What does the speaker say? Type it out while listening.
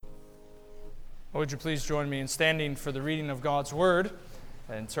Would you please join me in standing for the reading of God's Word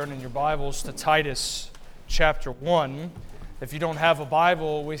and turning your Bibles to Titus chapter 1. If you don't have a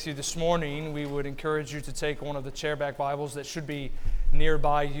Bible with you this morning, we would encourage you to take one of the chairback Bibles that should be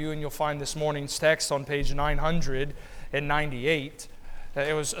nearby you, and you'll find this morning's text on page 998.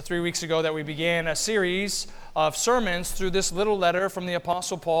 It was 3 weeks ago that we began a series of sermons through this little letter from the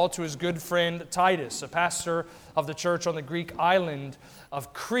Apostle Paul to his good friend Titus, a pastor of the church on the Greek island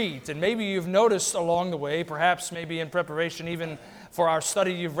of Crete. And maybe you've noticed along the way, perhaps maybe in preparation even for our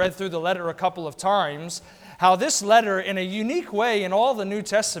study, you've read through the letter a couple of times, how this letter, in a unique way in all the New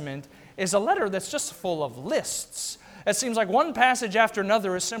Testament, is a letter that's just full of lists. It seems like one passage after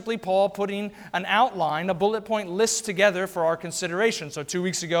another is simply Paul putting an outline, a bullet point list together for our consideration. So 2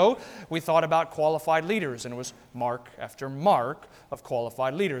 weeks ago, we thought about qualified leaders, and it was mark after mark of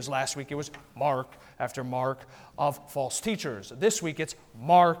qualified leaders. Last week, it was mark after mark of false teachers. This week, it's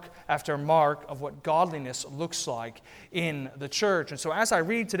mark after mark of what godliness looks like in the church. And so as I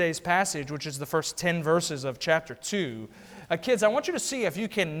read today's passage, which is the first 10 verses of chapter 2, kids, I want you to see if you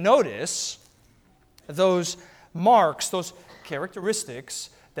can notice those marks, those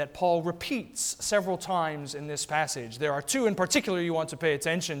characteristics that Paul repeats several times in this passage. There are two in particular you want to pay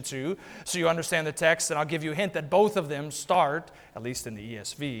attention to so you understand the text, and I'll give you a hint that both of them start, at least in the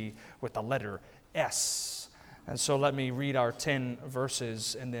ESV, with the letter S. And so let me read our 10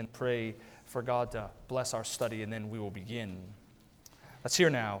 verses and then pray for God to bless our study, and then we will begin. Let's hear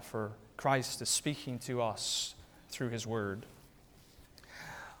now, for Christ is speaking to us through His Word.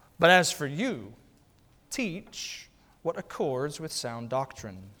 But as for you, teach what accords with sound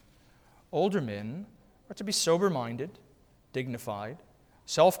doctrine. Older men are to be sober-minded, dignified,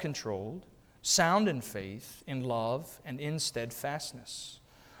 self-controlled, sound in faith, in love, and in steadfastness.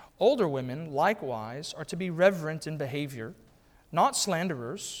 Older women likewise are to be reverent in behavior, not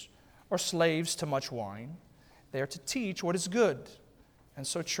slanderers or slaves to much wine. They are to teach what is good, and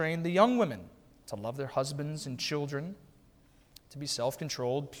so train the young women to love their husbands and children, to be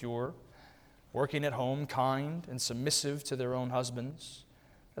self-controlled, pure, working at home, kind and submissive to their own husbands,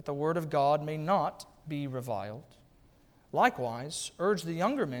 that the word of God may not be reviled. Likewise, urge the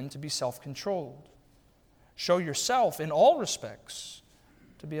younger men to be self-controlled. Show yourself in all respects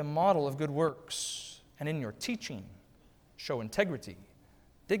to be a model of good works, and in your teaching, show integrity,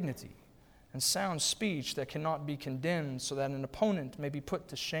 dignity, and sound speech that cannot be condemned, so that an opponent may be put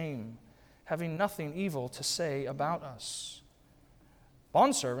to shame, having nothing evil to say about us.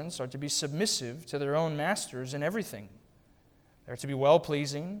 Bondservants are to be submissive to their own masters in everything. They are to be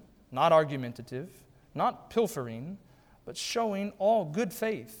well-pleasing, not argumentative, not pilfering, but showing all good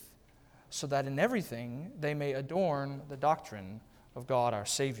faith, so that in everything they may adorn the doctrine of God our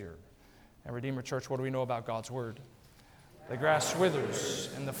Savior. And Redeemer Church, what do we know about God's Word? The grass withers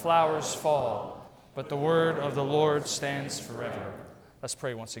and the flowers fall, but the word of the Lord stands forever. Let's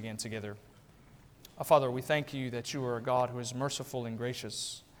pray once again together. Father, we thank you that you are a God who is merciful and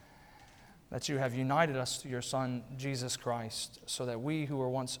gracious, that you have united us to your Son, Jesus Christ, so that we who were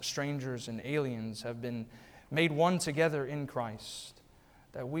once strangers and aliens have been made one together in Christ,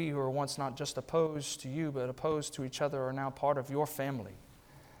 that we who were once not just opposed to you but opposed to each other are now part of your family.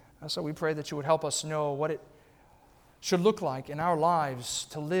 And so we pray that you would help us know what it should look like in our lives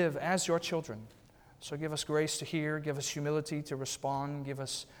to live as your children. So give us grace to hear, give us humility to respond, give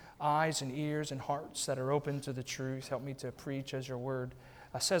us eyes and ears and hearts that are open to the truth. Help me to preach as your word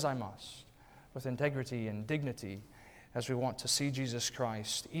says I must, with integrity and dignity, as we want to see Jesus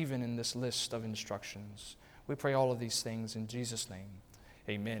Christ, even in this list of instructions. We pray all of these things in Jesus' name.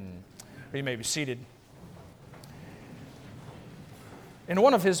 Amen. You may be seated. In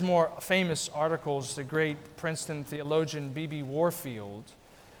one of his more famous articles, the great Princeton theologian B.B. Warfield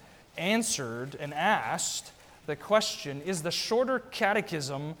answered and asked the question, is the shorter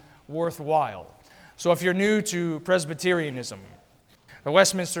catechism worthwhile? So if you're new to Presbyterianism, the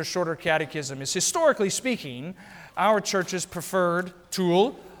Westminster Shorter Catechism is, historically speaking, our church's preferred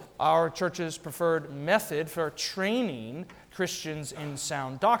tool, our church's preferred method for training Christians in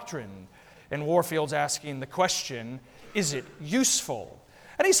sound doctrine. And Warfield's asking the question, is it useful?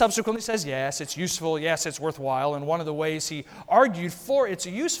 And he subsequently says, yes, it's useful, yes, it's worthwhile. And one of the ways he argued for its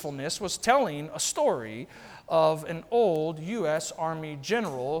usefulness was telling a story of an old U.S. Army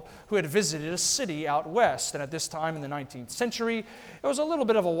general who had visited a city out west. And at this time in the 19th century, it was a little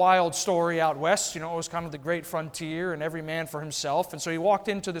bit of a wild story out west. You know, it was kind of the great frontier and every man for himself. And so he walked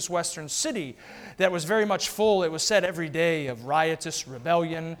into this western city that was very much full, it was said, every day of riotous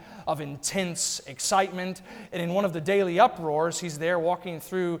rebellion, of intense excitement. And in one of the daily uproars, he's there walking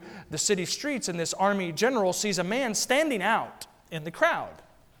through the city streets, and this Army general sees a man standing out in the crowd.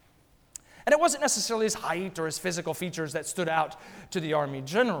 And it wasn't necessarily his height or his physical features that stood out to the army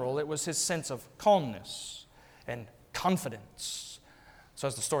general. It was his sense of calmness and confidence. So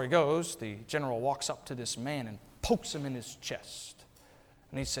as the story goes, the general walks up to this man and pokes him in his chest.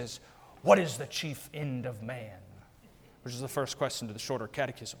 And he says, "What is the chief end of man?" Which is the first question to the shorter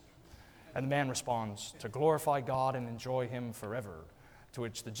catechism. And the man responds, "To glorify God and enjoy Him forever." To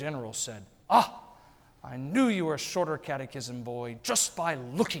which the general said, "Ah, I knew you were a shorter catechism boy just by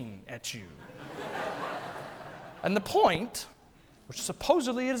looking at you." And the point, which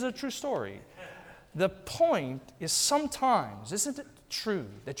supposedly is a true story, the point is sometimes, isn't it true,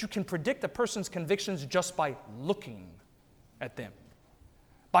 that you can predict a person's convictions just by looking at them,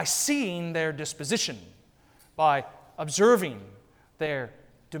 by seeing their disposition, by observing their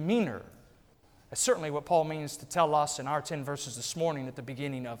demeanor? That's certainly what Paul means to tell us in our 10 verses this morning at the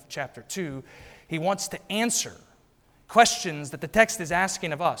beginning of chapter 2. He wants to answer questions that the text is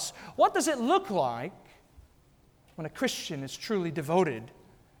asking of us. What does it look like when a Christian is truly devoted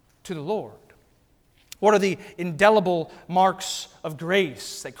to the Lord? What are the indelible marks of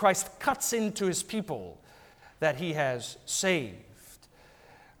grace that Christ cuts into His people that He has saved?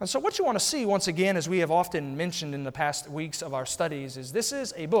 And so what you want to see, once again, as we have often mentioned in the past weeks of our studies, is this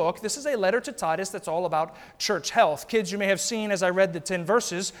is a book, this is a letter to Titus that's all about church health. Kids, you may have seen as I read the 10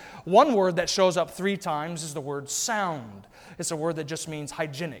 verses, one word that shows up 3 times is the word sound. It's a word that just means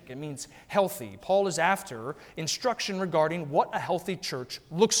hygienic. It means healthy. Paul is after instruction regarding what a healthy church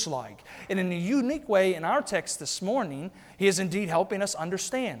looks like. And in a unique way in our text this morning, he is indeed helping us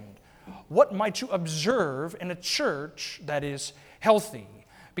understand what might you observe in a church that is healthy.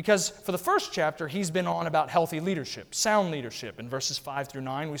 Because for the first chapter, he's been on about healthy leadership, sound leadership. In verses 5 through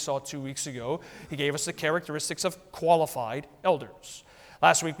 9, we saw 2 weeks ago, he gave us the characteristics of qualified elders.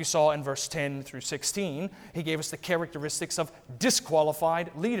 Last week we saw in verse 10 through 16, he gave us the characteristics of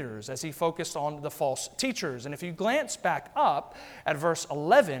disqualified leaders as he focused on the false teachers. And if you glance back up at verse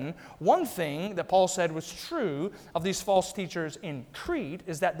 11, one thing that Paul said was true of these false teachers in Crete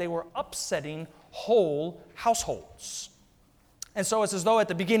is that they were upsetting whole households. And so it's as though at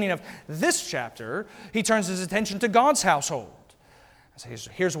the beginning of this chapter, he turns his attention to God's household. So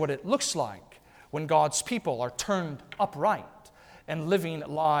here's what it looks like when God's people are turned upright and living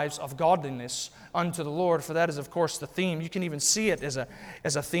lives of godliness unto the Lord. For that is, of course, the theme. You can even see it as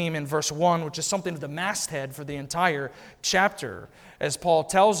a theme in verse 1, which is something of the masthead for the entire chapter, as Paul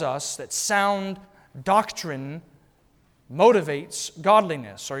tells us that sound doctrine motivates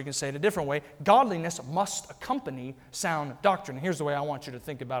godliness. Or you can say it a different way, godliness must accompany sound doctrine. Here's the way I want you to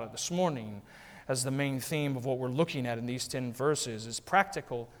think about it this morning as the main theme of what we're looking at in these 10 verses is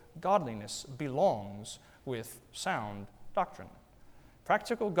practical godliness belongs with sound doctrine.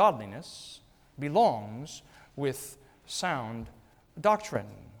 Practical godliness belongs with sound doctrine.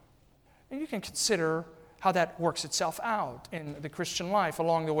 And you can consider how that works itself out in the Christian life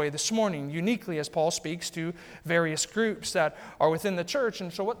along the way this morning, uniquely as Paul speaks to various groups that are within the church.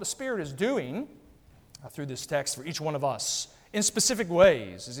 And so what the Spirit is doing through this text for each one of us in specific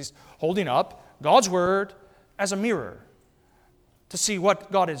ways is He's holding up God's Word as a mirror to see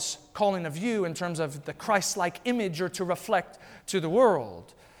what God is calling of you in terms of the Christ-like image you're to reflect to the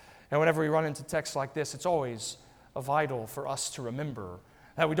world. And whenever we run into texts like this, it's always vital for us to remember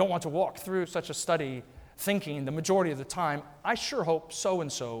that we don't want to walk through such a study thinking the majority of the time, I sure hope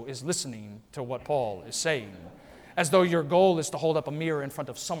so-and-so is listening to what Paul is saying, as though your goal is to hold up a mirror in front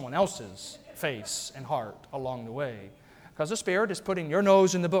of someone else's face and heart along the way. Because the Spirit is putting your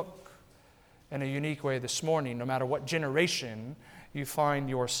nose in the book in a unique way this morning, no matter what generation you find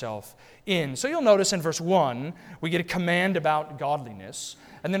yourself in. So you'll notice in verse 1, we get a command about godliness.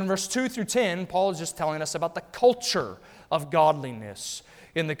 And then in verse 2 through 10, Paul is just telling us about the culture of godliness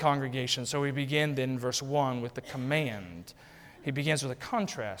in the congregation. So we begin then verse 1 with the command. He begins with a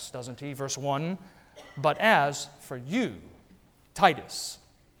contrast, doesn't he? Verse 1, but as for you, Titus.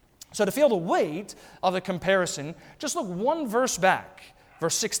 So to feel the weight of the comparison, just look one verse back,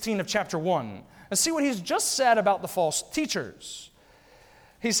 verse 16 of chapter 1, and see what he's just said about the false teachers.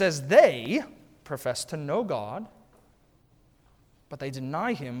 He says, they profess to know God, but they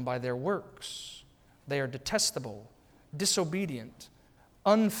deny Him by their works. They are detestable, disobedient,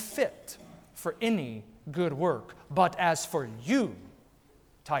 unfit for any good work. But as for you,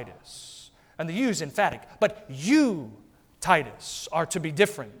 Titus, and the you is emphatic, but you, Titus, are to be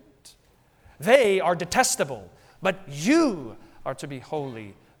different. They are detestable, but you are to be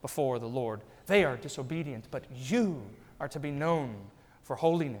holy before the Lord. They are disobedient, but you are to be known for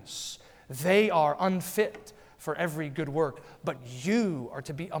holiness. They are unfit for every good work, but you are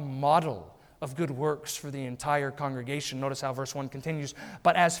to be a model of good works for the entire congregation. Notice how verse 1 continues.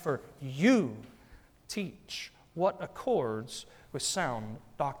 But as for you, teach what accords with sound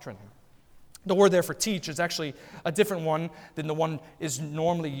doctrine. The word there for teach is actually a different one than the one is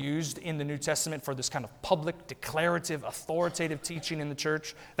normally used in the New Testament for this kind of public, declarative, authoritative teaching in the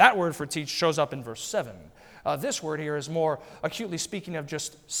church. That word for teach shows up in verse 7. This word here is more acutely speaking of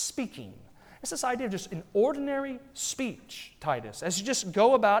just speaking. It's this idea of just an ordinary speech, Titus. As you just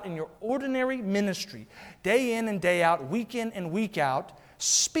go about in your ordinary ministry, day in and day out, week in and week out,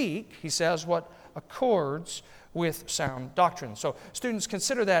 speak, he says, what accords with sound doctrine. So students,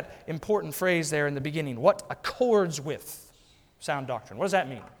 consider that important phrase there in the beginning. What accords with sound doctrine? What does that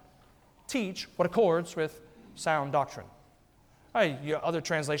mean? Teach what accords with sound doctrine. Other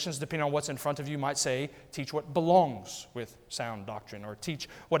translations, depending on what's in front of you, might say, teach what belongs with sound doctrine, or teach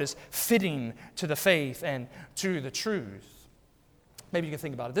what is fitting to the faith and to the truth. Maybe you can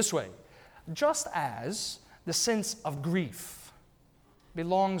think about it this way. Just as the sense of grief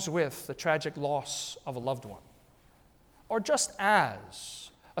belongs with the tragic loss of a loved one, or just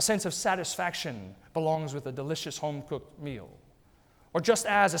as a sense of satisfaction belongs with a delicious home-cooked meal, or just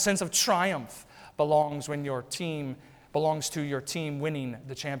as a sense of triumph belongs to your team winning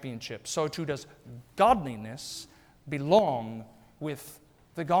the championship, so too does godliness belong with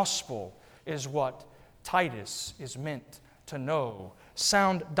the gospel, is what Titus is meant to know.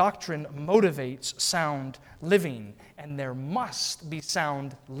 Sound doctrine motivates sound living, and there must be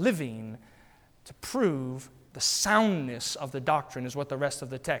sound living to prove the soundness of the doctrine, is what the rest of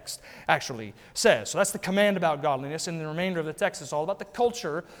the text actually says. So that's the command about godliness, and the remainder of the text is all about the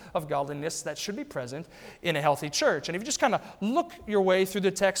culture of godliness that should be present in a healthy church. And if you just kind of look your way through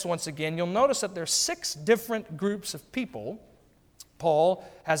the text once again, you'll notice that there are 6 different groups of people Paul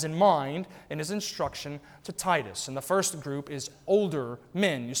has in mind in his instruction to Titus. And the first group is older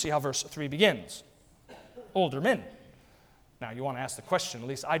men. You see how verse 3 begins. Older men. Now, you want to ask the question, at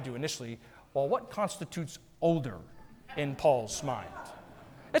least I do initially, well, what constitutes older in Paul's mind?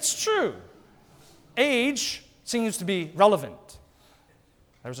 It's true. Age seems to be relevant.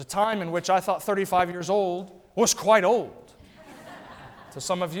 There was a time in which I thought 35 years old was quite old. To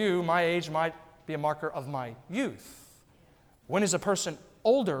some of you, my age might be a marker of my youth. When is a person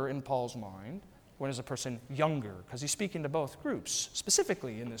older in Paul's mind? When is a person younger? Because he's speaking to both groups,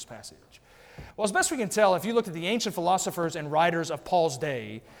 specifically in this passage. Well, as best we can tell, if you look at the ancient philosophers and writers of Paul's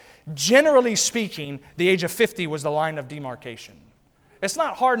day, generally speaking, the age of 50 was the line of demarcation. It's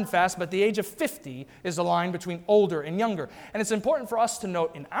not hard and fast, but the age of 50 is the line between older and younger. And it's important for us to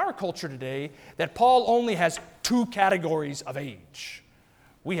note in our culture today that Paul only has 2 categories of age.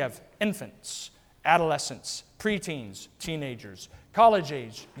 We have infants, adolescents, preteens, teenagers, college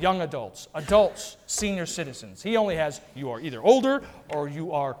age, young adults, adults, senior citizens. He only has, you are either older or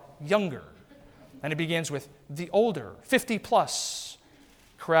you are younger. And it begins with the older, 50-plus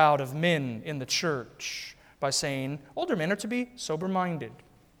crowd of men in the church by saying older men are to be sober-minded,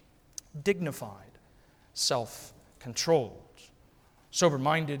 dignified, self-controlled.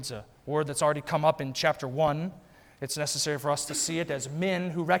 Sober-minded is a word that's already come up in chapter 1. It's necessary for us to see it as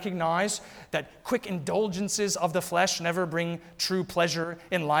men who recognize that quick indulgences of the flesh never bring true pleasure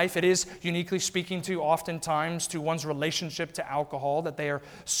in life. It is uniquely speaking to, oftentimes, to one's relationship to alcohol, that they are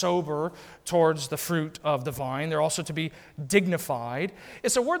sober towards the fruit of the vine. They're also to be dignified.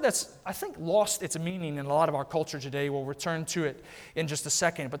 It's a word that's, I think, lost its meaning in a lot of our culture today. We'll return to it in just a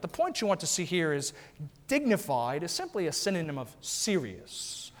second. But the point you want to see here is dignified is simply a synonym of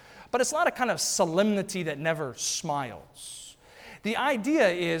serious. But it's not a kind of solemnity that never smiles. The idea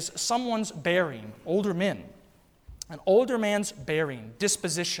is someone's bearing, older men. An older man's bearing,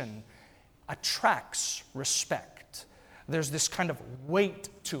 disposition, attracts respect. There's this kind of weight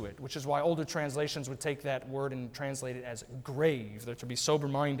to it, which is why older translations would take that word and translate it as grave. They're to be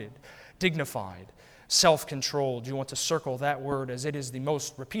sober-minded, dignified, self-controlled. You want to circle that word as it is the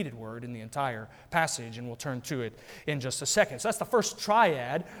most repeated word in the entire passage, and we'll turn to it in just a second. So that's the first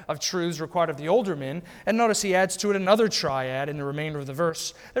triad of truths required of the older men. And notice he adds to it another triad in the remainder of the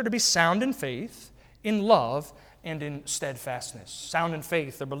verse. They're to be sound in faith, in love, and in steadfastness. Sound in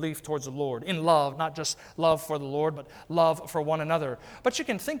faith, their belief towards the Lord. In love, not just love for the Lord, but love for one another. But you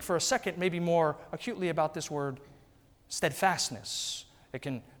can think for a second maybe more acutely about this word steadfastness. It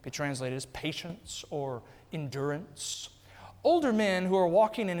can be translated as patience or endurance. Older men who are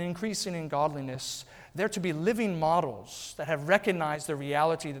walking and increasing in godliness, they're to be living models that have recognized the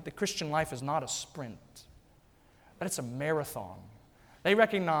reality that the Christian life is not a sprint, but it's a marathon. They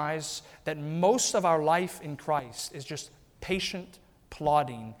recognize that most of our life in Christ is just patient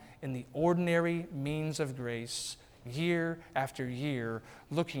plodding in the ordinary means of grace year after year,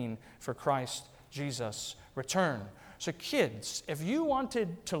 looking for Christ Jesus' return. So kids, if you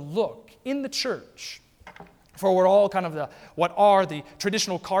wanted to look in the church for what are the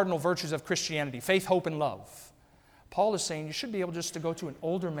traditional cardinal virtues of Christianity, faith, hope, and love, Paul is saying you should be able just to go to an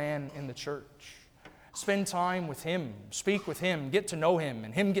older man in the church. Spend time with him, speak with him, get to know him,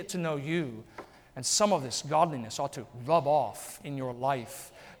 and him get to know you. And some of this godliness ought to rub off in your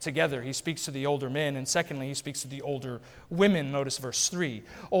life together. He speaks to the older men, and secondly, he speaks to the older women. Notice verse 3.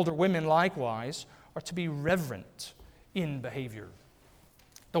 Older women likewise are to be reverent in behavior.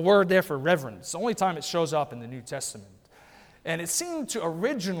 The word there for reverence, it's the only time it shows up in the New Testament. And it seemed to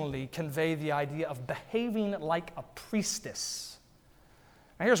originally convey the idea of behaving like a priestess.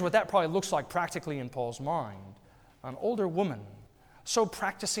 Now here's what that probably looks like practically in Paul's mind. An older woman, so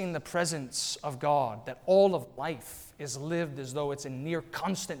practicing the presence of God that all of life is lived as though it's in near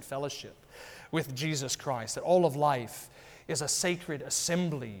constant fellowship with Jesus Christ, that all of life is a sacred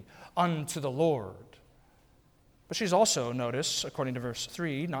assembly unto the Lord. But she's also, notice, according to verse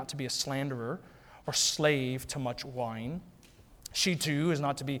 3, not to be a slanderer or slave to much wine. She too is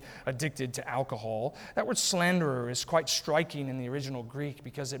not to be addicted to alcohol. That word slanderer is quite striking in the original Greek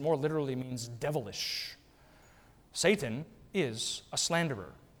because it more literally means devilish. Satan is a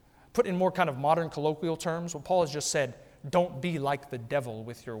slanderer. Put in more kind of modern colloquial terms, what Paul has just said, don't be like the devil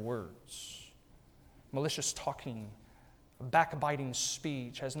with your words. Malicious talking, backbiting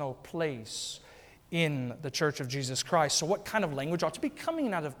speech has no place in the church of Jesus Christ. So what kind of language ought to be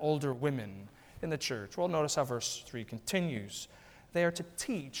coming out of older women in the church? Well, notice how verse 3 continues. They are to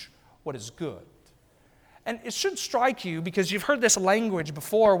teach what is good. And it should strike you because you've heard this language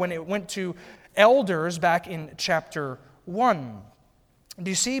before when it went to elders back in chapter 1. Do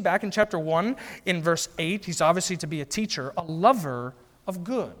you see back in chapter 1 in verse 8, he's obviously to be a teacher, a lover of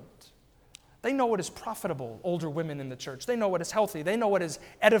good. They know what is profitable, older women in the church. They know what is healthy. They know what is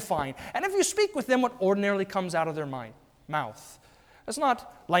edifying. And if you speak with them, what ordinarily comes out of their mouth, it's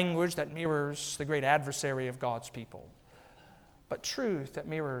not language that mirrors the great adversary of God's people, but truth that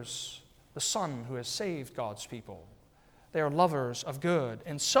mirrors the Son who has saved God's people. They are lovers of good.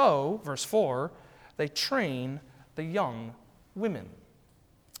 And so, verse 4, they train the young women.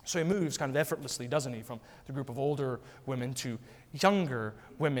 So he moves kind of effortlessly, doesn't he, from the group of older women to younger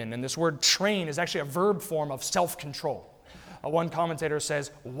women. And this word train is actually a verb form of self-control. One commentator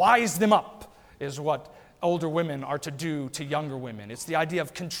says, wise them up is what older women are to do to younger women. It's the idea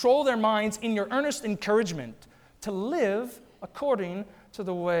of control their minds in your earnest encouragement to live according to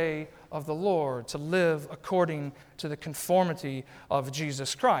the way of the Lord, to live according to the conformity of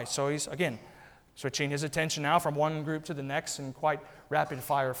Jesus Christ. So he's, again, switching his attention now from one group to the next in quite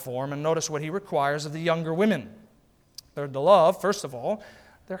rapid-fire form. And notice what he requires of the younger women. They're to love, first of all,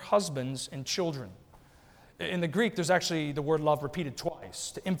 their husbands and children. In the Greek, there's actually the word love repeated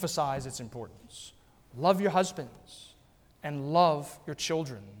twice to emphasize its importance. Love your husbands and love your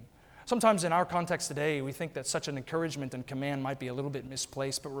children. Sometimes in our context today, we think that such an encouragement and command might be a little bit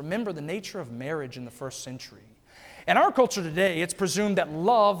misplaced, but remember the nature of marriage in the first century. In our culture today, it's presumed that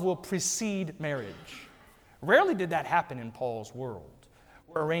love will precede marriage. Rarely did that happen in Paul's world,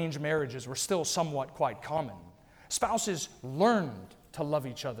 where arranged marriages were still somewhat quite common. Spouses learned to love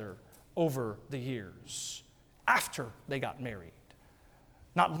each other over the years after they got married,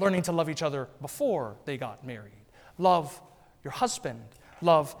 not learning to love each other before they got married. Love your husband,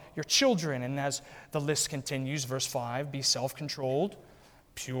 love your children, and as the list continues, verse 5, be self-controlled,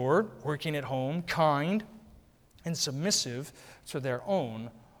 pure, working at home, kind, and submissive to their own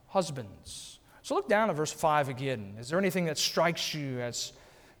husbands. So look down at verse 5 again. Is there anything that strikes you as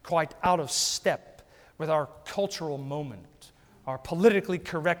quite out of step with our cultural moment, our politically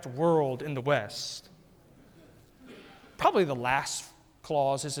correct world in the West? Probably the last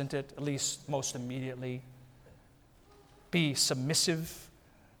clause, isn't it? At least most immediately. Be submissive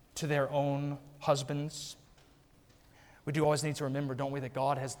to their own husbands. We do always need to remember, don't we, that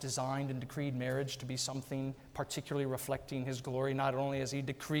God has designed and decreed marriage to be something particularly reflecting His glory. Not only has He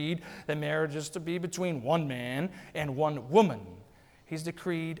decreed that marriage is to be between one man and one woman, He's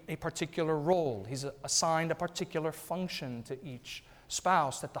decreed a particular role. He's assigned a particular function to each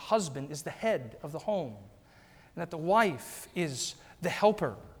spouse, that the husband is the head of the home, and that the wife is the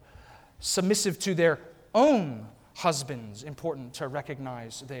helper, submissive to their own husbands. Important to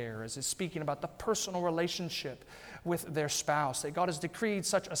recognize there as it's speaking about the personal relationship with their spouse, that God has decreed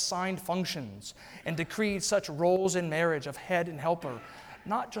such assigned functions and decreed such roles in marriage of head and helper,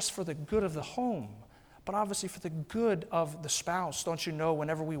 not just for the good of the home, but obviously for the good of the spouse. Don't you know,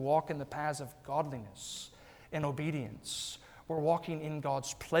 whenever we walk in the paths of godliness and obedience, we're walking in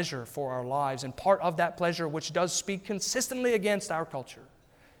God's pleasure for our lives. And part of that pleasure, which does speak consistently against our culture,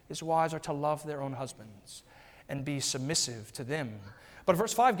 is wives are to love their own husbands and be submissive to them. But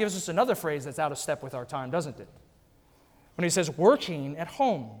verse 5 gives us another phrase that's out of step with our time, doesn't it? When he says, working at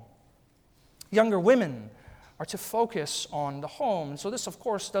home. Younger women are to focus on the home. And so this, of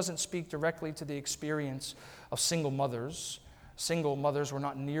course, doesn't speak directly to the experience of single mothers. Single mothers were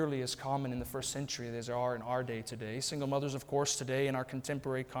not nearly as common in the first century as they are in our day today. Single mothers, of course, today in our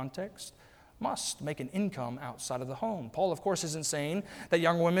contemporary context, must make an income outside of the home. Paul, of course, isn't saying that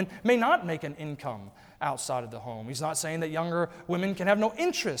young women may not make an income outside of the home. He's not saying that younger women can have no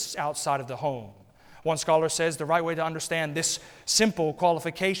interests outside of the home. One scholar says the right way to understand this simple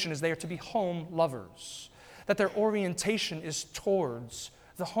qualification is they are to be home lovers, that their orientation is towards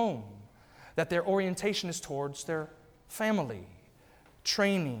the home, that their orientation is towards their family,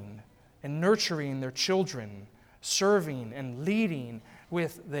 training and nurturing their children, serving and leading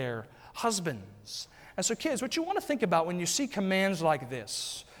with their husbands. And so kids, what you want to think about when you see commands like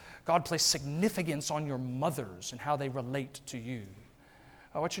this, God placed significance on your mothers and how they relate to you.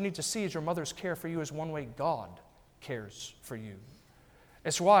 What you need to see is your mother's care for you is one way God cares for you.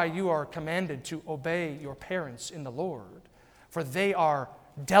 It's why you are commanded to obey your parents in the Lord, for they are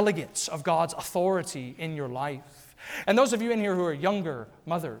delegates of God's authority in your life. And those of you in here who are younger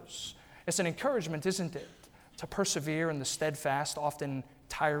mothers, it's an encouragement, isn't it, to persevere in the steadfast, often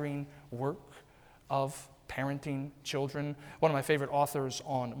tiring work of parenting children. One of my favorite authors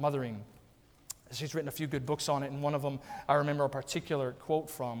on mothering, she's written a few good books on it, and one of them I remember a particular quote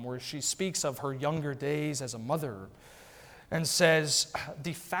from where she speaks of her younger days as a mother and says,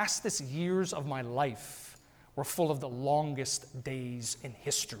 "The fastest years of my life were full of the longest days in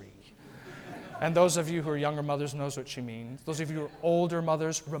history." And those of you who are younger mothers knows what she means. Those of you who are older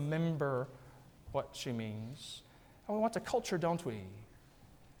mothers remember what she means. And we want a culture, don't we,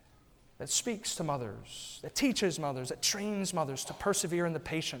 that speaks to mothers, that teaches mothers, that trains mothers to persevere in the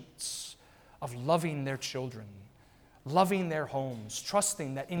patience of loving their children, loving their homes,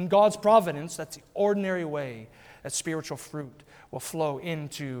 trusting that in God's providence, that's the ordinary way that spiritual fruit will flow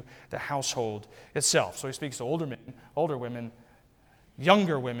into the household itself. So he speaks to older men, older women,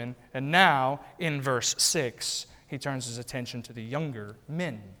 younger women, and now in verse 6, he turns his attention to the younger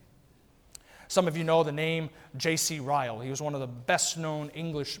men. Some of you know the name J.C. Ryle. He was one of the best-known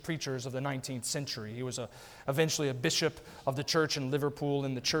English preachers of the 19th century. He was eventually a bishop of the church in Liverpool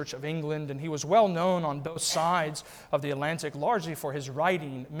in the Church of England, and he was well known on both sides of the Atlantic, largely for his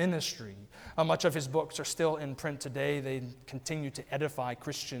writing ministry. Much of his books are still in print today. They continue to edify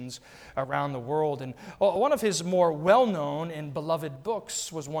Christians around the world. And one of his more well-known and beloved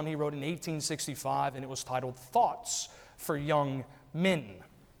books was one he wrote in 1865, and it was titled Thoughts for Young Men.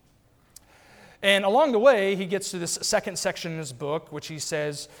 And along the way, he gets to this second section in his book, which he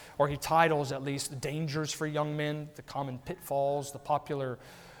says, or he titles at least, Dangers for Young Men, the common pitfalls, the popular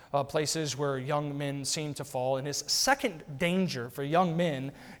places where young men seem to fall. And his second danger for young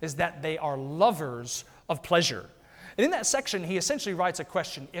men is that they are lovers of pleasure. And in that section, he essentially writes a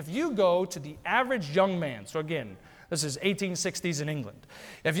question. If you go to the average young man, so again, this is 1860s in England.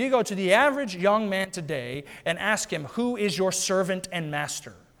 If you go to the average young man today and ask him, who is your servant and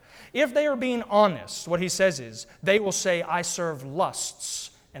master? If they are being honest, what he says is, they will say, I serve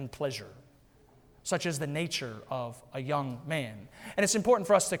lusts and pleasure. Such is the nature of a young man. And it's important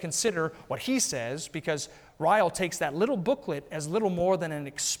for us to consider what he says, because Ryle takes that little booklet as little more than an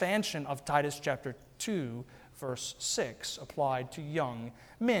expansion of Titus chapter 2, verse 6, applied to young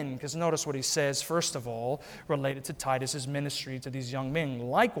men. Because notice what he says, first of all, related to Titus's ministry to these young men.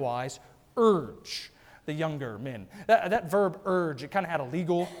 Likewise, urge the younger men. That verb urge, it kind of had a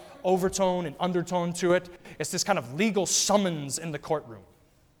legal overtone and undertone to it. It's this kind of legal summons in the courtroom.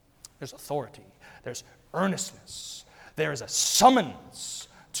 There's authority. There's earnestness. There is a summons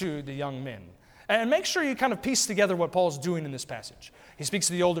to the young men. And make sure you kind of piece together what Paul's doing in this passage. He speaks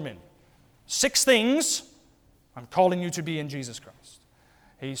to the older men. 6 things I'm calling you to be in Jesus Christ.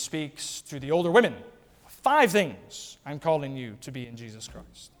 He speaks to the older women. 5 things I'm calling you to be in Jesus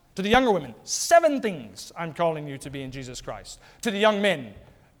Christ. To the younger women, 7 things I'm calling you to be in Jesus Christ. To the young men,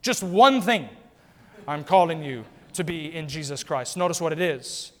 just 1 thing I'm calling you to be in Jesus Christ. Notice what it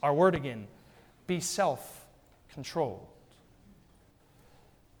is. Our word again. Be self-controlled.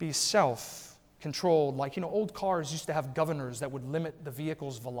 Be self-controlled. Like, old cars used to have governors that would limit the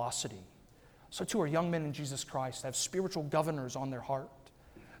vehicle's velocity. So too are young men in Jesus Christ. They have spiritual governors on their heart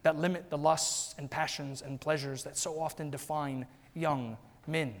that limit the lusts and passions and pleasures that so often define young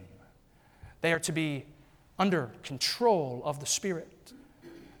men. They are to be under control of the Spirit.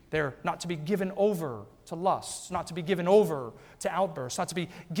 They're not to be given over to lusts, not to be given over to outbursts, not to be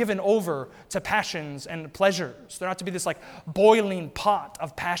given over to passions and pleasures. They're not to be this like boiling pot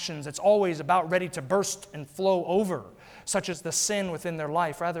of passions that's always about ready to burst and flow over, such as the sin within their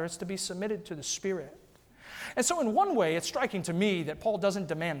life. Rather, it's to be submitted to the Spirit. And so in one way, it's striking to me that Paul doesn't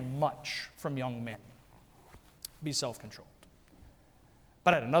demand much from young men. Be self-controlled.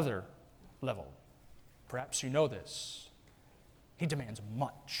 But at another level, perhaps you know this, he demands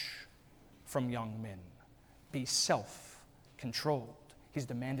much from young men. Be self-controlled. He's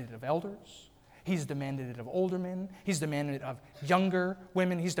demanded it of elders. He's demanded it of older men. He's demanded it of younger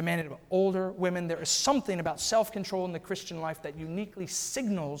women. He's demanded it of older women. There is something about self-control in the Christian life that uniquely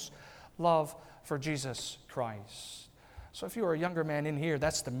signals love for Jesus Christ. So if you are a younger man in here,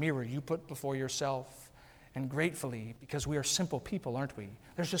 that's the mirror you put before yourself. And gratefully, because we are simple people, aren't we?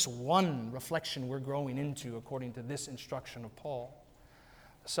 There's just one reflection we're growing into according to this instruction of Paul.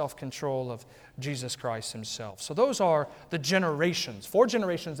 The self-control of Jesus Christ himself. So those are the generations, 4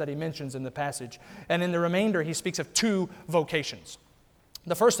 generations that he mentions in the passage. And in the remainder, he speaks of 2 vocations.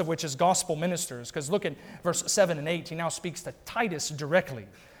 The first of which is gospel ministers, because look at verse 7 and 8. He now speaks to Titus directly.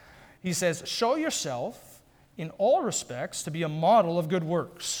 He says, show yourself in all respects to be a model of good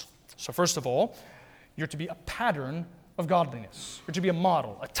works. So first of all, you're to be a pattern of godliness. You're to be a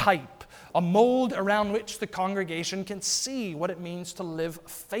model, a type, a mold around which the congregation can see what it means to live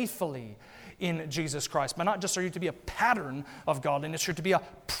faithfully in Jesus Christ. But not just are you to be a pattern of godliness, you're to be a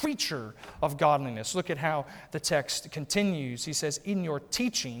preacher of godliness. Look at how the text continues. He says, in your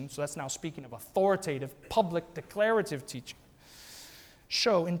teaching, so that's now speaking of authoritative, public, declarative teaching,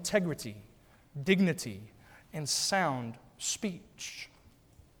 show integrity, dignity, and sound speech.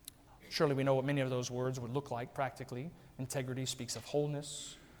 Surely we know what many of those words would look like practically. Integrity speaks of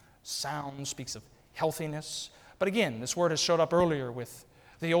wholeness. Sound speaks of healthiness. But again, this word has showed up earlier with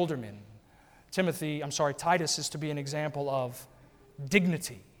the older men. Titus is to be an example of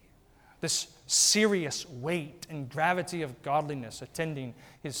dignity, this serious weight and gravity of godliness attending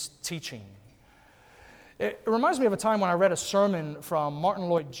his teaching. It reminds me of a time when I read a sermon from Martin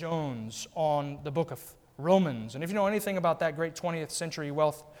Lloyd-Jones on the book of Romans. And if you know anything about that great 20th century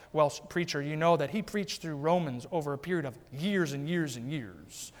Welsh preacher, you know that he preached through Romans over a period of years and years and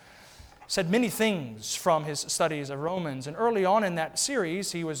years. Said many things from his studies of Romans. And early on in that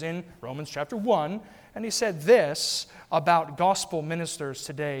series, he was in Romans chapter 1, and he said this about gospel ministers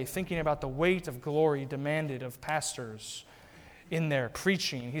today, thinking about the weight of glory demanded of pastors in their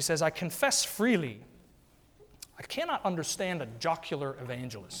preaching. He says, I confess freely, I cannot understand a jocular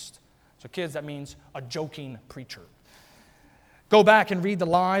evangelist. So kids, that means a joking preacher. Go back and read the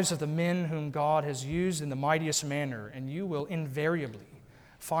lives of the men whom God has used in the mightiest manner, and you will invariably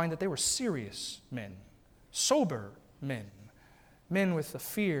find that they were serious men, sober men, men with the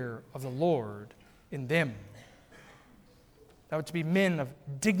fear of the Lord in them. That were to be men of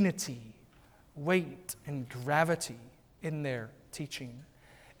dignity, weight, and gravity in their teaching.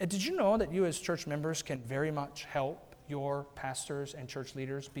 And did you know that you as church members can very much help your pastors and church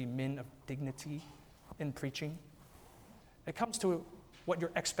leaders be men of dignity in preaching? It comes to what your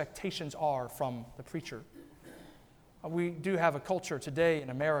expectations are from the preacher. We do have a culture today in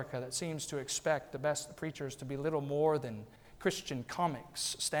America that seems to expect the best preachers to be little more than Christian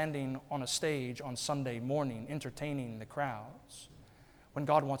comics standing on a stage on Sunday morning entertaining the crowds, when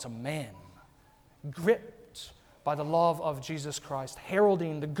God wants a man gripped by the love of Jesus Christ,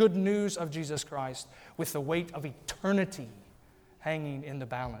 heralding the good news of Jesus Christ with the weight of eternity hanging in the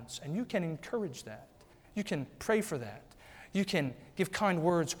balance. And you can encourage that. You can pray for that. You can give kind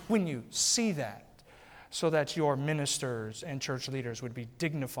words when you see that, so that your ministers and church leaders would be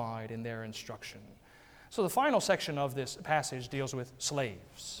dignified in their instruction. So the final section of this passage deals with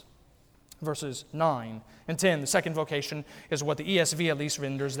slaves. Verses 9 and 10, the second vocation is what the ESV at least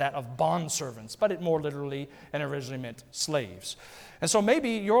renders that of bondservants, but it more literally and originally meant slaves. And so maybe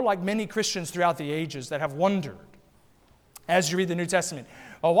you're like many Christians throughout the ages that have wondered, as you read the New Testament,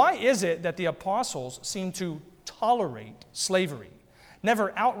 well, why is it that the apostles seem to tolerate slavery,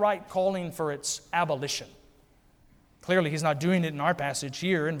 never outright calling for its abolition? Clearly, he's not doing it in our passage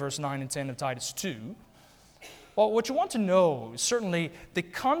here in verse 9 and 10 of Titus 2. Well, what you want to know is certainly the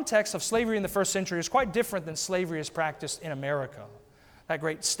context of slavery in the first century is quite different than slavery is practiced in America, that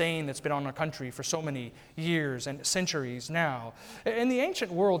great stain that's been on our country for so many years and centuries now. In the ancient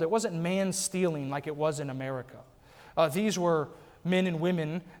world, it wasn't man stealing like it was in America. These were men and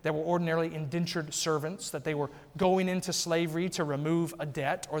women that were ordinarily indentured servants, that they were going into slavery to remove a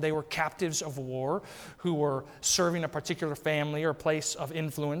debt, or they were captives of war who were serving a particular family or place of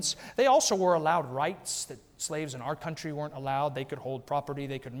influence. They also were allowed rights that Slaves in our country weren't allowed. They could hold property,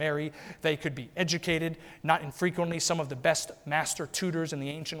 they could marry, they could be educated. Not infrequently, some of the best master tutors in the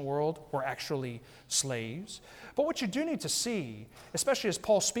ancient world were actually slaves. But what you do need to see, especially as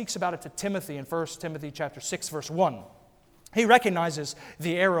Paul speaks about it to Timothy in 1 Timothy chapter 6, verse 1, he recognizes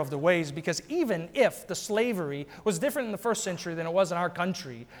the error of the ways, because even if the slavery was different in the first century than it was in our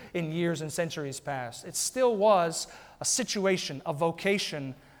country in years and centuries past, it still was a situation, a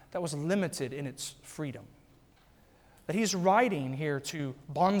vocation that was limited in its freedom. That he's writing here to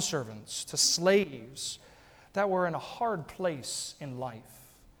bondservants, to slaves that were in a hard place in life.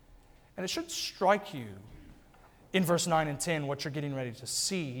 And it should strike you in verse 9 and 10, what you're getting ready to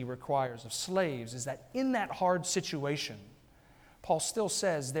see he requires of slaves is that in that hard situation, Paul still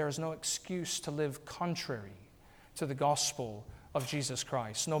says there is no excuse to live contrary to the gospel of Jesus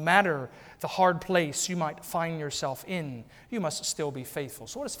Christ. No matter the hard place you might find yourself in, you must still be faithful.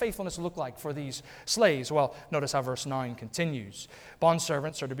 So what does faithfulness look like for these slaves? Well, notice how verse 9 continues.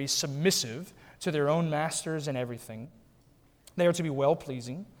 Bondservants are to be submissive to their own masters in everything. They are to be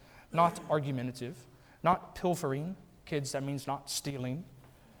well-pleasing, not argumentative, not pilfering. Kids, that means not stealing,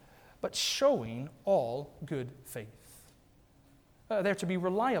 but showing all good faith. They're to be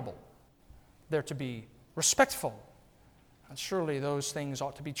reliable. They're to be respectful. And surely those things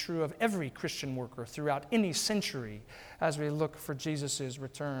ought to be true of every Christian worker throughout any century as we look for Jesus'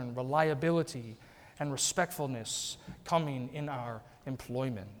 return. Reliability and respectfulness coming in our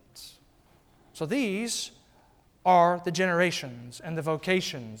employment. So these are the generations and the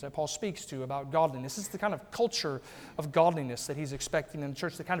vocations that Paul speaks to about godliness. This is the kind of culture of godliness that he's expecting in the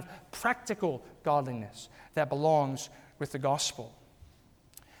church, the kind of practical godliness that belongs with the gospel.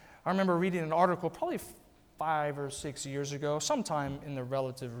 I remember reading an article probably 5 or 6 years ago, sometime in the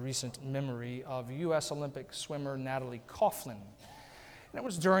relative recent memory, of U.S. Olympic swimmer Natalie Coughlin. And it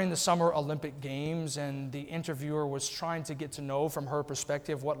was during the Summer Olympic Games, and the interviewer was trying to get to know from her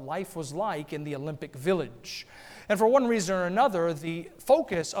perspective what life was like in the Olympic Village. And for one reason or another, the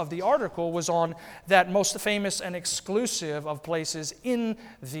focus of the article was on that most famous and exclusive of places in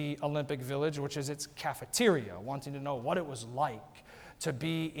the Olympic Village, which is its cafeteria, wanting to know what it was like to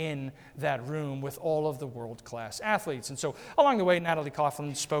be in that room with all of the world-class athletes. And so along the way, Natalie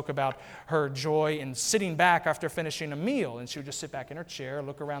Coughlin spoke about her joy in sitting back after finishing a meal. And she would just sit back in her chair,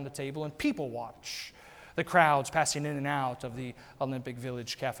 look around the table, and people watch the crowds passing in and out of the Olympic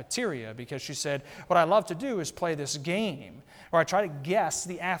Village cafeteria, because she said, what I love to do is play this game where I try to guess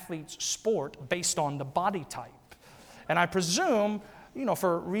the athlete's sport based on the body type. And I presume,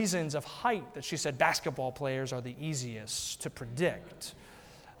 for reasons of height, that she said basketball players are the easiest to predict.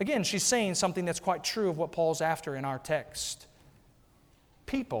 Again, she's saying something that's quite true of what Paul's after in our text.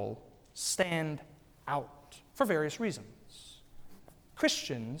 People stand out for various reasons.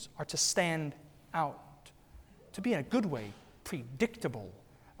 Christians are to stand out, to be in a good way predictable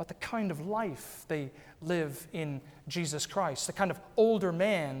about the kind of life they live in Jesus Christ, the kind of older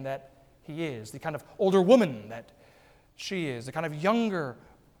man that he is, the kind of older woman that she is, the kind of younger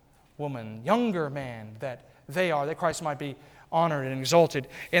woman, younger man that they are, that Christ might be honored and exalted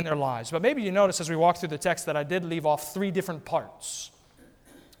in their lives. But maybe you notice as we walk through the text that I did leave off 3 different parts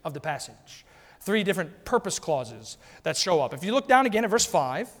of the passage, 3 different purpose clauses that show up. If you look down again at verse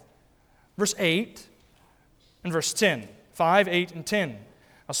 5, verse 8, and verse 10, 5, 8, and 10.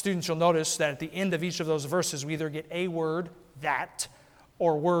 Now, students, you'll notice that at the end of each of those verses, we either get a word, that,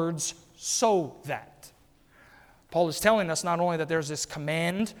 or words, so that. Paul is telling us not only that there's this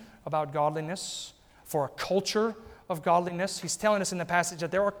command about godliness for a culture of godliness, he's telling us in the passage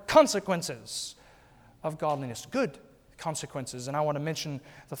that there are consequences of godliness, good consequences. And I want to mention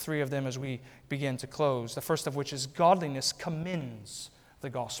the 3 of them as we begin to close. The first of which is godliness commends the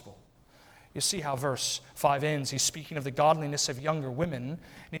gospel. You see how verse 5 ends. He's speaking of the godliness of younger women. And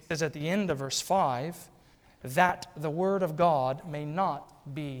he says at the end of verse 5, that the word of God may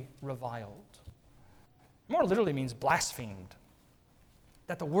not be reviled. More literally means blasphemed.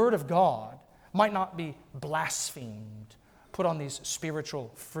 That the word of God might not be blasphemed. Put on these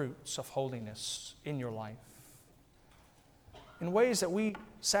spiritual fruits of holiness in your life. In ways that we,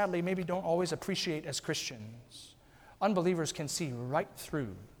 sadly, maybe don't always appreciate as Christians, unbelievers can see right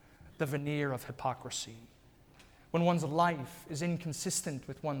through the veneer of hypocrisy when one's life is inconsistent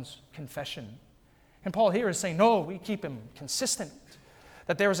with one's confession. And Paul here is saying, no, we keep him consistent.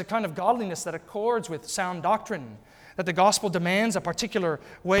 That there is a kind of godliness that accords with sound doctrine, that the gospel demands a particular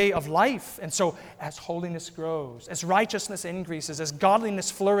way of life. And so as holiness grows, as righteousness increases, as godliness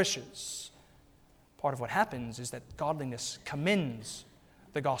flourishes, part of what happens is that godliness commends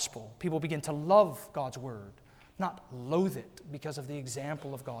the gospel. People begin to love God's word not loathe it because of the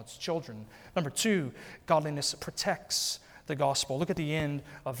example of God's children. Number 2, godliness protects the gospel. Look at the end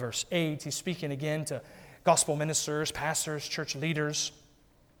of verse 8. He's speaking again to gospel ministers, pastors, church leaders.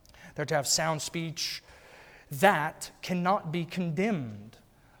 They're to have sound speech that cannot be condemned,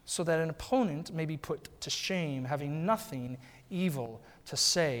 so that an opponent may be put to shame, having nothing evil to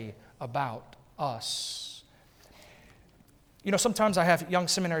say about us. You know, sometimes I have young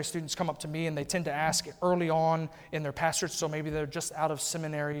seminary students come up to me and they tend to ask early on in their pastorate, so maybe they're just out of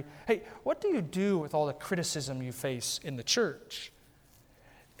seminary, hey, what do you do with all the criticism you face in the church?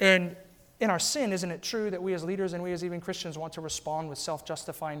 And in our sin, isn't it true that we as leaders and we as even Christians want to respond with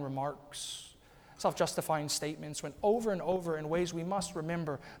self-justifying remarks, self-justifying statements, when over and over in ways we must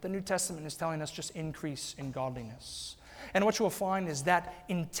remember the New Testament is telling us just increase in godliness. And what you will find is that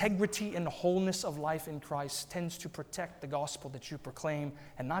integrity and wholeness of life in Christ tends to protect the gospel that you proclaim,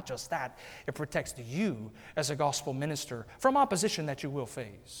 and not just that, it protects you as a gospel minister from opposition that you will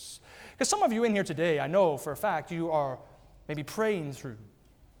face. Because some of you in here today, I know for a fact, you are maybe praying through,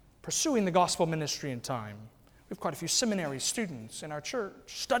 pursuing the gospel ministry in time. We have quite a few seminary students in our church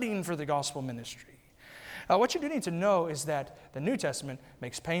studying for the gospel ministry. What you do need to know is that the New Testament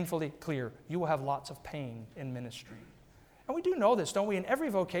makes painfully clear you will have lots of pain in ministry. And we do know this, don't we? In every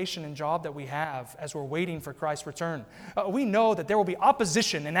vocation and job that we have as we're waiting for Christ's return, we know that there will be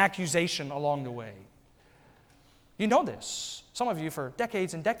opposition and accusation along the way. You know this. Some of you, for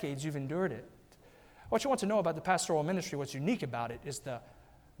decades and decades, you've endured it. What you want to know about the pastoral ministry, what's unique about it, is the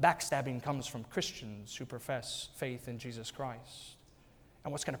backstabbing comes from Christians who profess faith in Jesus Christ.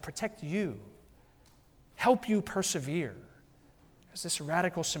 And what's going to protect you, help you persevere, is this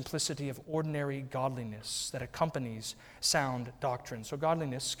radical simplicity of ordinary godliness that accompanies sound doctrine. So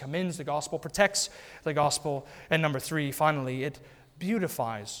godliness commends the gospel, protects the gospel, and number 3, finally, it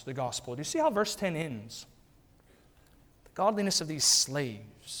beautifies the gospel. Do you see how verse 10 ends? The godliness of these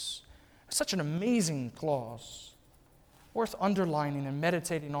slaves. Such an amazing clause, worth underlining and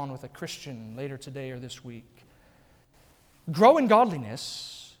meditating on with a Christian later today or this week. Grow in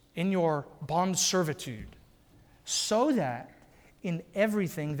godliness in your bond servitude, so that in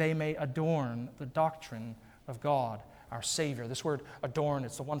everything they may adorn the doctrine of God, our Savior. This word adorn,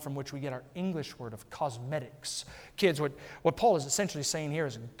 it's the one from which we get our English word of cosmetics. Kids, what Paul is essentially saying here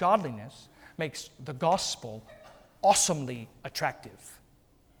is godliness makes the gospel awesomely attractive.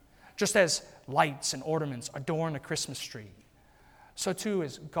 Just as lights and ornaments adorn a Christmas tree, so too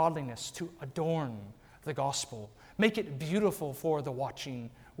is godliness to adorn the gospel, make it beautiful for the watching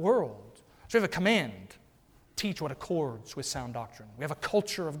world. So we have a command: teach what accords with sound doctrine. We have a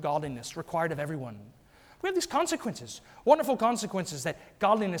culture of godliness required of everyone. We have these consequences, wonderful consequences that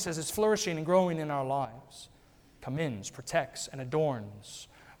godliness, as it's flourishing and growing in our lives, commends, protects, and adorns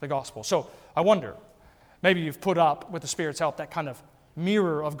the gospel. So I wonder, maybe you've put up, with the Spirit's help, that kind of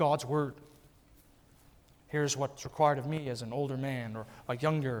mirror of God's Word. Here's what's required of me as an older man or a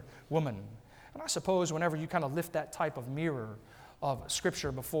younger woman. And I suppose whenever you kind of lift that type of mirror of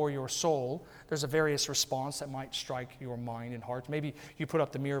Scripture before your soul, there's a various response that might strike your mind and heart. Maybe you put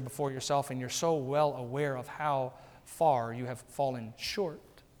up the mirror before yourself and you're so well aware of how far you have fallen short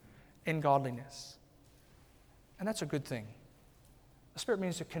in godliness. And that's a good thing. The Spirit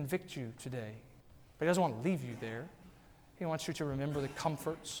means to convict you today, but He doesn't want to leave you there. He wants you to remember the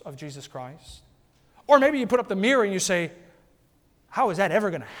comforts of Jesus Christ. Or maybe you put up the mirror and you say, how is that ever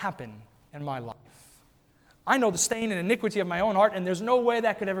going to happen in my life? I know the stain and iniquity of my own heart, and there's no way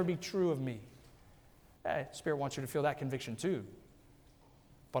that could ever be true of me. The Spirit wants you to feel that conviction too.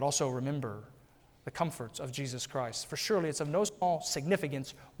 But also remember the comforts of Jesus Christ. For surely it's of no small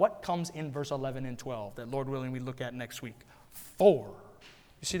significance what comes in verse 11 and 12 that, Lord willing, we look at next week. For,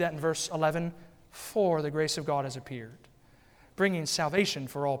 you see that in verse 11? For the grace of God has appeared, bringing salvation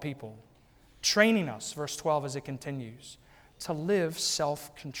for all people, training us, verse 12 as it continues, to live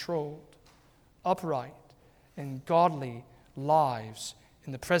self-controlled, upright, and godly lives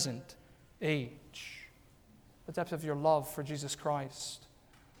in the present age. The depth of your love for Jesus Christ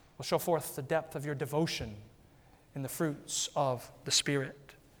will show forth the depth of your devotion in the fruits of the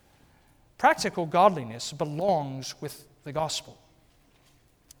Spirit. Practical godliness belongs with the gospel.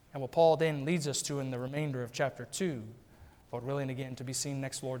 And what Paul then leads us to in the remainder of chapter 2, Lord willing again to be seen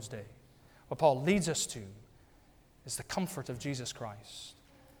next Lord's Day, what Paul leads us to is the comfort of Jesus Christ,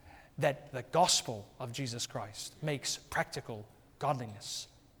 that the gospel of Jesus Christ makes practical godliness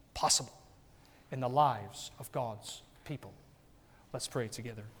possible in the lives of God's people. Let's pray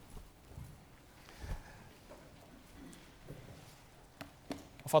together.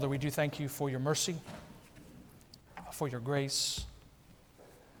 Father, we do thank you for your mercy, for your grace.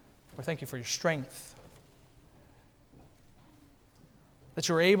 We thank you for your strength. that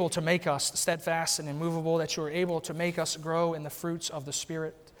you are able to make us steadfast and immovable, that you are able to make us grow in the fruits of the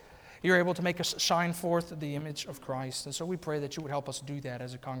Spirit. You're able to make us shine forth the image of Christ. And so we pray that you would help us do that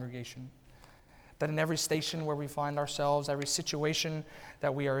as a congregation. That in every station where we find ourselves, every situation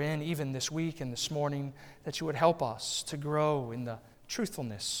that we are in, even this week and this morning, that you would help us to grow in the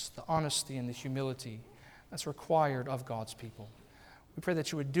truthfulness, the honesty, and the humility that's required of God's people. We pray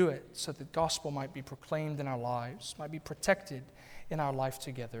that you would do it so that the gospel might be proclaimed in our lives, might be protected in our life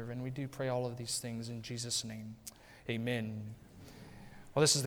together. And we do pray all of these things in Jesus' name. Amen. Well, this is